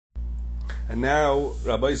And now,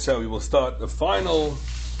 Rabbi said we will start the final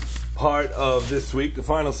part of this week, the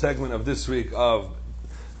final segment of this week of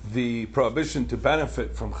the prohibition to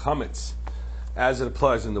benefit from chametz as it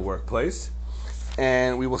applies in the workplace.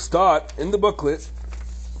 And we will start in the booklet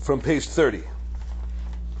from page 30.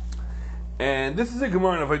 And this is a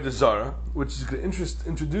Gemara in Avodah Zarah, which is going to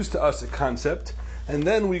introduce to us a concept, and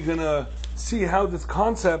then we're going to see how this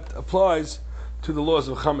concept applies to the laws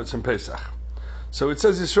of chametz and Pesach. So it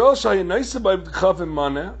says, Yisrael's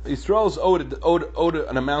owed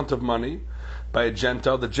an amount of money by a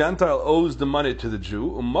Gentile. The Gentile owes the money to the Jew.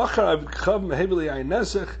 So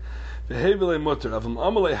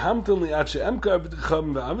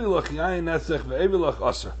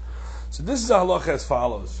this is a halacha as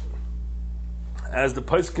follows. As the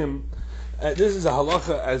Poskim, this is a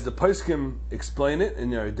halacha as the Poskim explain it in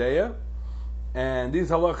their Ideya, and these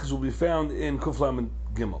halachas will be found in Kuf Lamed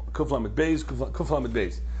Gimel, Kuf Lamed Beis, Kuf Lamed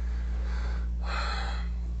Beis.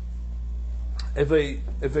 If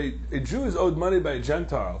a Jew is owed money by a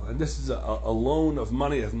Gentile, and this is a loan of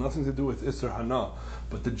money, it has nothing to do with Isser Hana,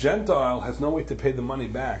 but the Gentile has no way to pay the money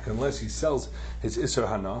back unless he sells his Isser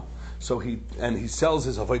Hana. So he sells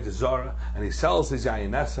his Avodah Zarah, and he sells his Yayin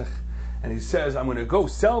Nesach, and he says, I'm going to go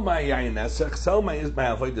sell my Yayin Nesach, sell my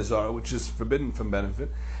Avodah Zarah, which is forbidden from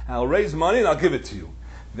benefit, and I'll raise money and I'll give it to you.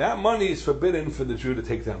 That money is forbidden for the Jew to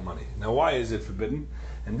take that money. Now, why is it forbidden?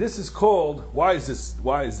 And this is called, why is this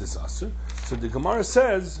Asr? So the Gemara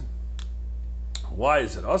says, why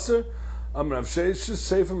is it Asr?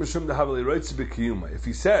 If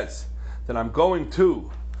he says that I'm going to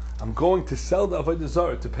sell the Avodah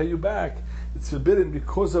Zarah to pay you back, it's forbidden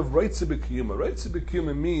because of Reitza B'Kiyuma. Reitza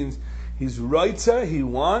B'Kiyuma means he's Reitza, he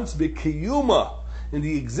wants B'Kiyuma, in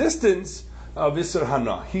the existence of Isser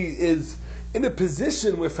Hana. He is in a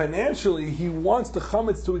position where financially he wants the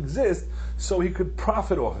chametz to exist so he could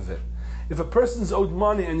profit off of it. If a person's owed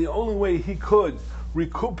money and the only way he could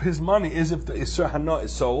recoup his money is if the Isser Hana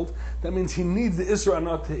is sold, that means he needs the Isser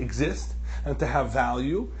Hana to exist and to have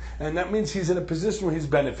value, and that means he's in a position where he's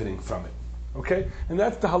benefiting from it. Okay? And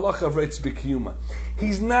that's the halacha of Reitz B'Kiyuma.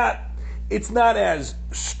 It's not as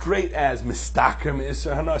straight as Mistaker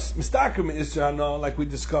Isser Hana. Mistaker Isser Hana, like we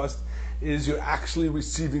discussed, is you're actually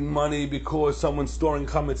receiving money because someone's storing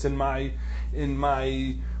chametz in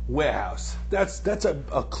my warehouse. That's a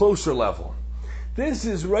closer level. This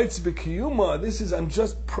is Reitz B'Kiyuma. This is I'm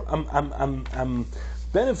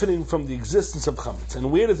benefiting from the existence of chametz.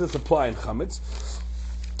 And where does this apply in chametz?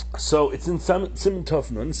 So it's in Siman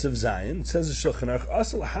Tov Nun, Siv Zayin. It says in Shulchan Aruch,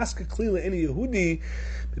 Asal haska klila any Yehudi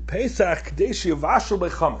b'Pesach kadesh yavashel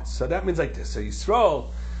b'chametz. So that means like this. So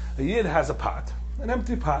Yisrael, a Yid has a pot, an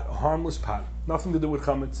empty pot, a harmless pot, nothing to do with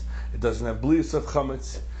chametz. It doesn't have blius of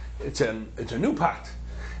chametz. It's a new pot,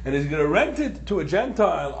 and he's going to rent it to a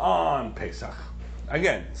Gentile on Pesach.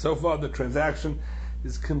 Again, so far the transaction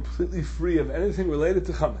is completely free of anything related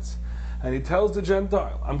to chametz. And he tells the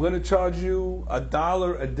Gentile, I'm going to charge you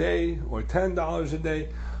 $1 a day or $10 a day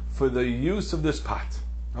for the use of this pot.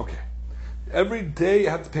 Okay. Every day you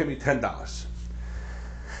have to pay me $10.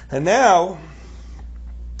 And now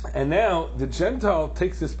the Gentile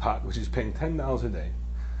takes this pot, which he's paying $10 a day,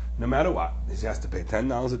 no matter what. He has to pay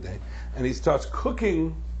 $10 a day. And he starts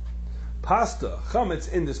cooking pasta, chametz,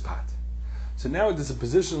 in this pot. So now there's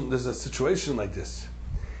a situation like this.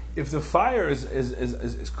 If the fire is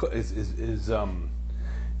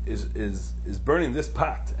burning this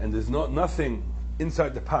pot and there's nothing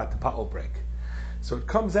inside the pot will break. So it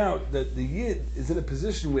comes out that the Yid is in a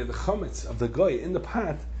position where the chametz of the goy in the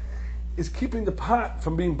pot is keeping the pot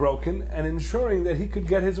from being broken and ensuring that he could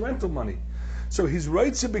get his rental money. So he's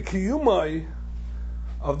Reitza B'Kiyumai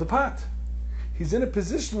of the pot. He's in a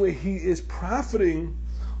position where he is profiting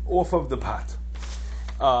off of the pot.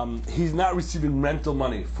 He's not receiving rental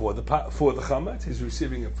money for the pot, for the chametz. He's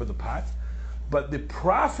receiving it for the pot, but the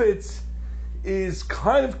profits is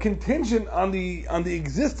kind of contingent on the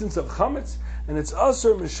existence of chametz, and it's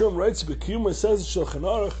also mishum Reitz B'Kiyuma, says Shulchan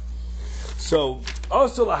Aruch. So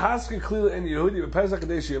also lahaska klila in Yehudi b'Pesach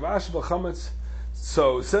kadesh yavash b'chametz.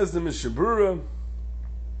 So says the Mishnah Berurah.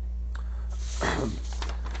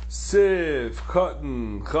 Siv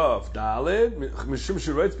Cotton Chav Daled Mishum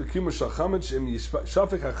Sheretz B'Kiyuma Shal Chametz Im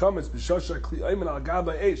Shafik HaChametz B'Shosha Kli Ayman Al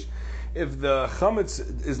Gaba Eish. If the chametz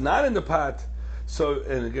is not in the pot, so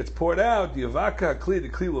and it gets poured out, the Yavaka Kli, the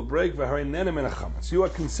Kli will break. V'Harein Nenem in a chametz. You are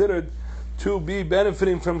considered to be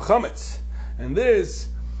benefiting from chametz, and this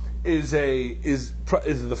is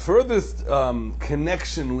the furthest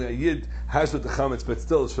connection a Yid has with the chametz, but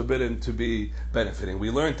still is forbidden to be benefiting. We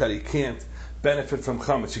learned that he can't benefit from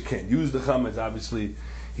chametz. He can't use the chametz. Obviously,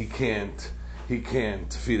 he can't He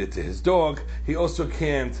can't feed it to his dog. He also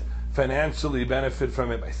can't financially benefit from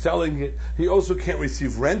it by selling it. He also can't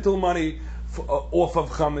receive rental money off of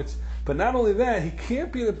chametz. But not only that, he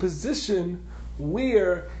can't be in a position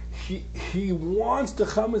where he wants the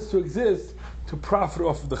chametz to exist to profit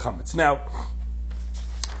off of the chametz. Now,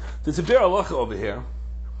 there's a Be'er Halacha over here,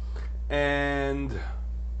 and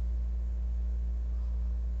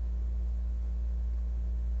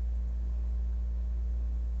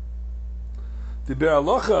the Be'er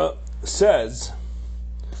Halacha says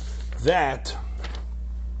that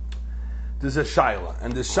there's a shaila,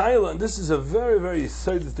 and the shaila, and this is a very, very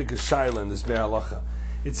sadistic shaila in this Be'er Halacha.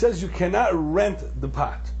 It says you cannot rent the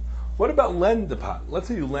pot. What about lend the pot? Let's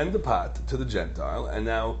say you lend the pot to the Gentile, and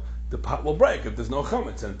now the pot will break if there's no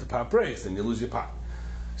chametz, and if the pot breaks, then you lose your pot.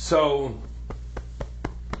 So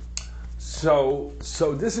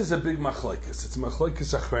this is a big machlokes. It's a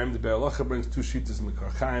machlokes achreim. The Be'er Halacha brings two shittas,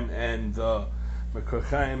 Mekor Chaim and Mekor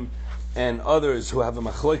Chaim and others who have a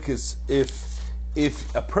machlokes.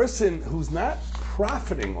 If a person who's not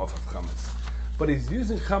profiting off of chametz, but he's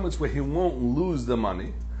using chametz where he won't lose the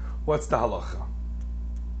money, what's the halacha?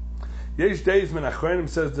 Yesh days min achrenim,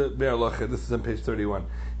 says the Be'er Halacha. This is on page 31.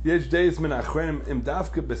 Yesh days min achrenim im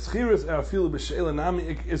davke beschiras afilu b'sheila nami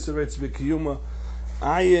ik iseretz v'kiyuma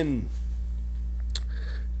ayin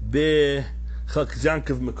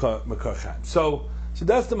b'chalkzankav Mekor Chaim. So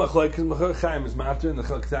that's the machlokes. Mekor Chaim is matter, and the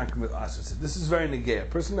chalkzankav is aser. This is very negay. A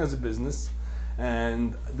person has a business,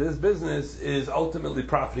 and this business is ultimately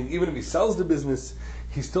profiting. Even if he sells the business,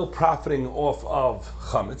 he's still profiting off of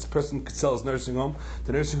chametz. Person sells nursing home.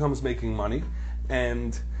 The nursing home is making money,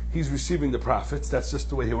 and he's receiving the profits. That's just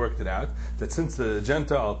the way he worked it out. That since the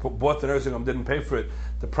Gentile bought the nursing home, didn't pay for it,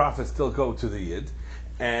 the profits still go to the Yid.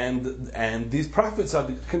 And these profits are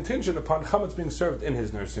contingent upon chametz being served in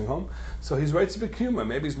his nursing home. So he's right to b'kiyuma.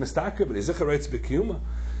 Maybe he's mistaka, but he's right to b'kiyuma.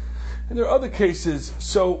 And there are other cases.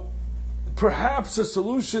 So perhaps a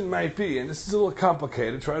solution might be, and this is a little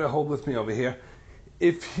complicated, try to hold with me over here,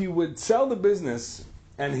 if he would sell the business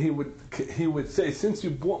and he would say, since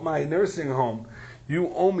you bought my nursing home,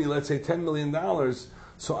 you owe me, let's say, $10 million,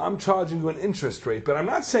 so I'm charging you an interest rate. But I'm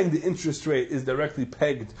not saying the interest rate is directly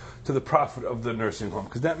pegged to the profit of the nursing home,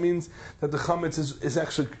 because that means that the chametz is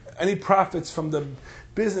actually, any profits from the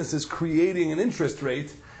business is creating an interest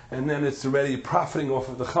rate, and then it's already profiting off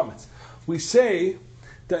of the chametz. We say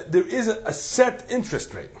that there is a set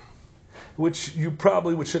interest rate, which you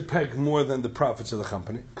probably should peg more than the profits of the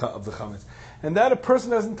company, of the chametz. And that a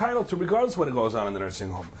person is entitled to, regardless of what goes on in the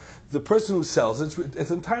nursing home. The person who sells it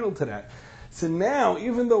is entitled to that. So now,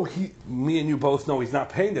 even though me and you both know he's not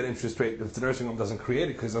paying that interest rate if the nursing home doesn't create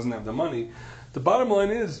it because he doesn't have the money, the bottom line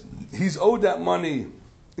is he's owed that money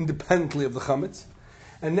independently of the chametz,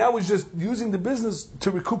 and now he's just using the business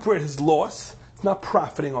to recuperate his loss. It's not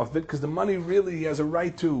profiting off it because the money really he has a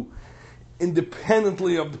right to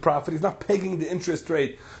independently of the profit. He's not pegging the interest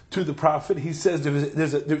rate to the profit. He says there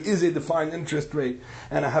is a defined interest rate,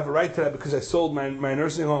 and I have a right to that because I sold my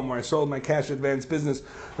nursing home, or I sold my cash advance business,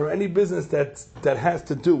 or any business that has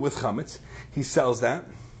to do with chametz. He sells that,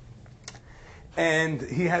 and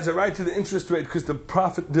he has a right to the interest rate because the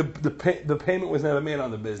profit, the payment was never made on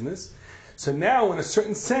the business. So now, in a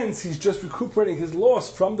certain sense, he's just recuperating his loss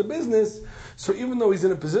from the business. So even though he's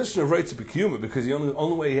in a position of right to b'kiyuma, because the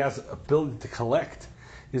only way he has ability to collect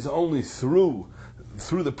is only through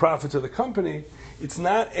the profits of the company, it's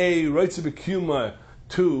not a right to b'kiyuma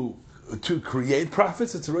to create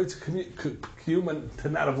profits. It's a right to b'kiyuma to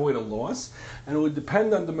not avoid a loss, and it would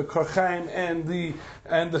depend on the Mekor Chaim and the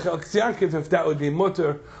Chalkes Yankiv if that would be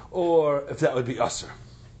mutter or if that would be aser.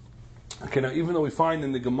 Okay, now even though we do find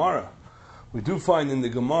in the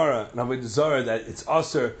Gemara in Avodah Zarah that it's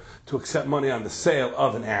aser to accept money on the sale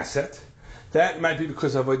of an asset. That might be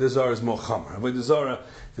because Avodah Zarah is more chamer. Avodah Zarah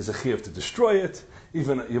is a chiyuv to destroy it.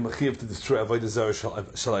 Even a chiyuv to destroy Avodah Zarah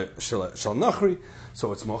shal nachri,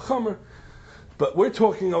 so it's more chamer. But we're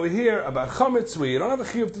talking over here about chametz, where you don't have a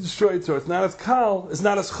chiyuv to destroy it, so it's not as kal, it's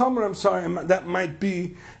not as chamer. I'm sorry, that might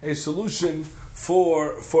be a solution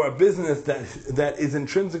for a business that is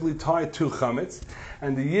intrinsically tied to chametz,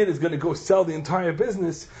 and the Yid is going to go sell the entire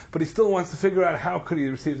business, but he still wants to figure out how could he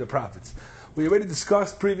receive the profits. We already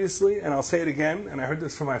discussed previously, and I'll say it again, and I heard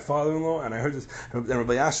this from my father-in-law, and I heard this, and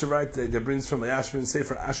Rabbi Yasher, right, they brings from Rabbi Yasher and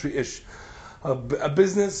Sefer Ashri Ish, a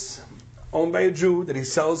business owned by a Jew that he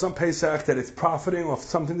sells on Pesach, that it's profiting off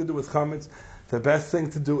something to do with chametz. The best thing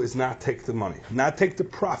to do is not take the money, not take the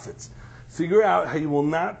profits. Figure out how you will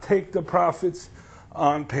not take the profits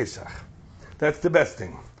on Pesach. That's the best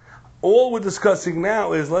thing. All we're discussing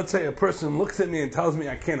now is, let's say a person looks at me and tells me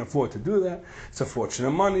I can't afford to do that. It's a fortune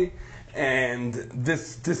of money, And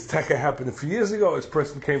this taka happened a few years ago. This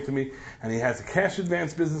person came to me, and he has a cash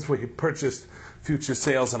advance business where he purchased future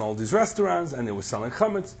sales on all these restaurants, and they were selling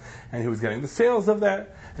chametz, and he was getting the sales of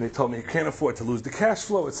that, and he told me he can't afford to lose the cash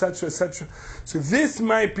flow, etc., etc. So this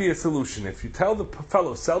might be a solution. If you tell the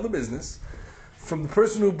fellow, sell the business, from the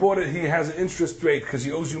person who bought it, he has an interest rate because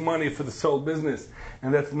he owes you money for the sold business,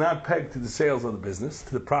 and that's not pegged to the sales of the business,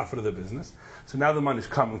 to the profit of the business. So now the money's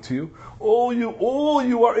coming to you. All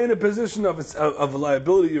you are in a position of a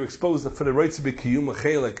liability. You're exposed for the rights to be kiyum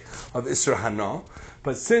chelik of Isser Hana.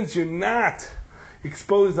 But since you're not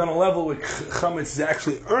exposed on a level where chametz is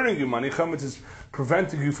actually earning you money, chametz is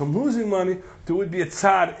preventing you from losing money, there would be a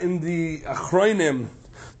tzad in the achronim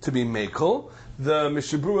to be mekel. The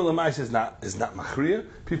Mishnah Berurah Lamais is not machriya.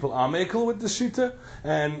 People are mekel with the shita,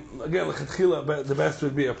 and again, the best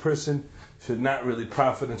would be a person should not really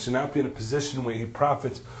profit and should not be in a position where he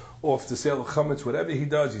profits off the sale of chametz. Whatever he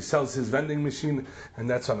does, he sells his vending machine, and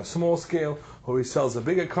that's on a small scale, or he sells a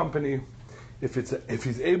bigger company. If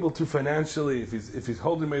he's able to financially, if he's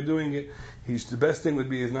holding by doing it, the best thing would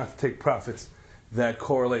be is not to take profits that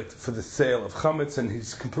correlate for the sale of chametz, and he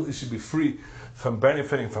completely should be free from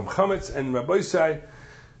benefiting from chametz. And Rabbi Isai,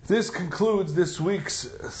 this concludes this week's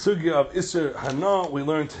sugya of Isser Hana. We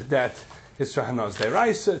learned that Isser Hana is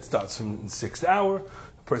deraisa. It starts from the 6th hour.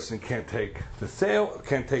 The person can't take the sale,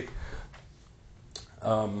 can't take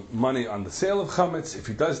money on the sale of chametz. If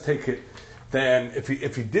he does take it, then if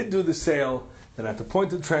he did do the sale, then at the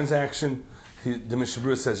point of the transaction, the Mishnah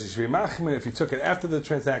Berurah says you should be machmir. If you took it after the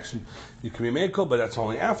transaction, you can be mekel, but that's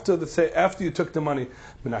only after you took the money.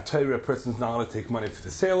 But not tell you a person's not allowed to take money for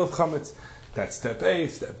the sale of chametz. That's step A.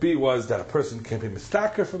 Step B was that a person can't be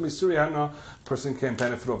mistaker from Isuri Hana. A person can't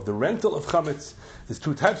benefit off the rental of chametz. There's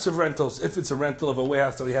two types of rentals. If it's a rental of a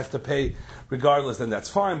warehouse that he has to pay regardless, then that's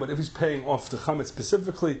fine. But if he's paying off the chametz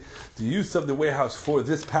specifically, the use of the warehouse for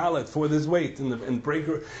this pallet, for this weight, in the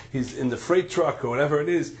breaker, he's in the freight truck or whatever it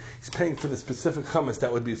is, he's paying for the specific chametz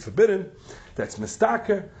that would be forbidden. That's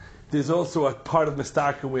mistaker. There's also a part of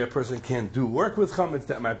mistaker where a person can't do work with chametz.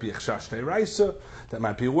 That might be a chashash deiraisa. That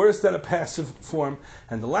might be worse than a passive form.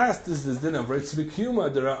 And the last is the din of reitzah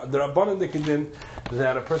b'kiyuma. There are abundant din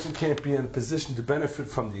that a person can't be in a position to benefit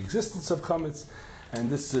from the existence of chametz. And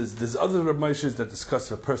there's other Reb Moshes that discuss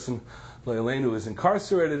if a person who is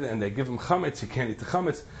incarcerated and they give him chametz, he can't eat the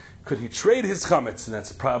chametz. Could he trade his chametz? And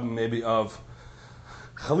that's a problem maybe of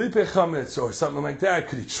Chalipe chametz or something like that.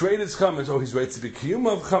 Could he trade his chametz? Oh, he's reitzah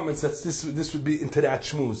b'kiyuma of chametz. This would be into that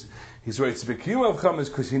shmuz. He's reitzah b'kiyuma of chametz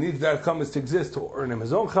because he needs that chametz to exist to earn him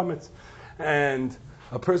his own chametz. And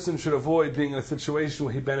a person should avoid being in a situation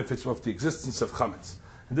where he benefits from the existence of chametz.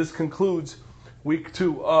 And this concludes week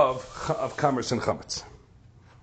 2 of Commerce and Chametz.